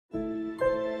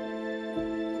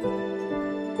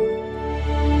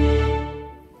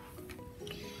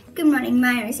Good morning,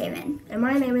 my name is Aiden. And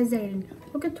my name is Aiden.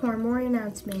 Look at our morning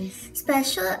announcements.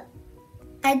 Special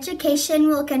education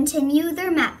will continue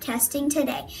their map testing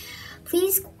today.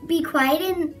 Please be quiet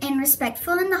and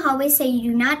respectful in the hallway so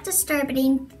you do not disturb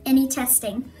any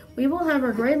testing. We will have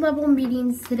our grade level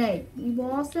meetings today. We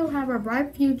will also have our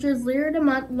Bright Futures Leader of the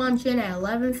Month luncheon at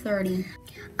 11:30.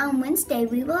 On Wednesday,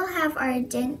 we will have our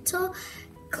dental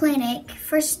clinic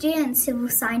for students who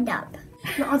signed up.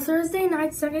 On Thursday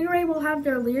night, second grade will have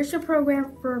their leadership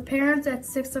program for parents at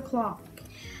 6 o'clock.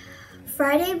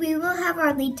 Friday, we will have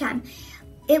our lead time.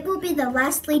 It will be the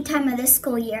last lead time of this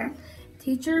school year.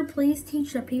 Teacher, please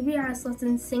teach the PBIS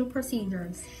lesson sync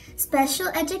procedures. Special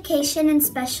education and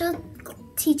special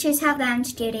teachers have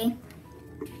lounge duty.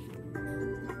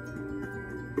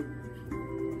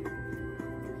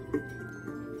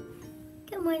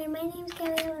 Good morning, my name is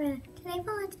Kelly Loretta. Today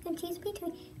for lunch, I can choose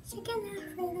between chicken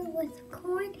alfredo with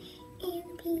corn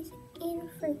and peas and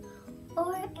fruit,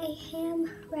 or a ham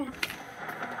wrap.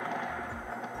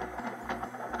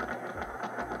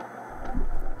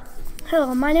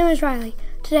 Hello, my name is Riley.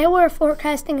 Today we're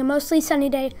forecasting a mostly sunny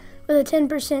day with a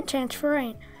 10% chance for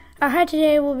rain. Our high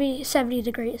today will be 70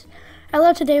 degrees. Our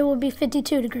low today will be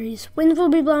 52 degrees. Winds will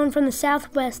be blowing from the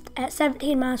southwest at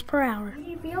 17 miles per hour.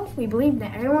 We believe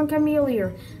that everyone can be a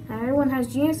leader, that everyone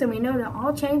has genius, and we know that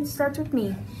all change starts with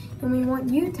me. And we want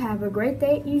you to have a great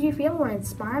day at UG Field. We're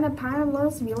inspiring a pioneer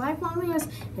to be lifelong leaders.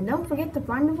 And don't forget to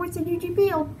find the voice at UG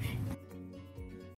Field.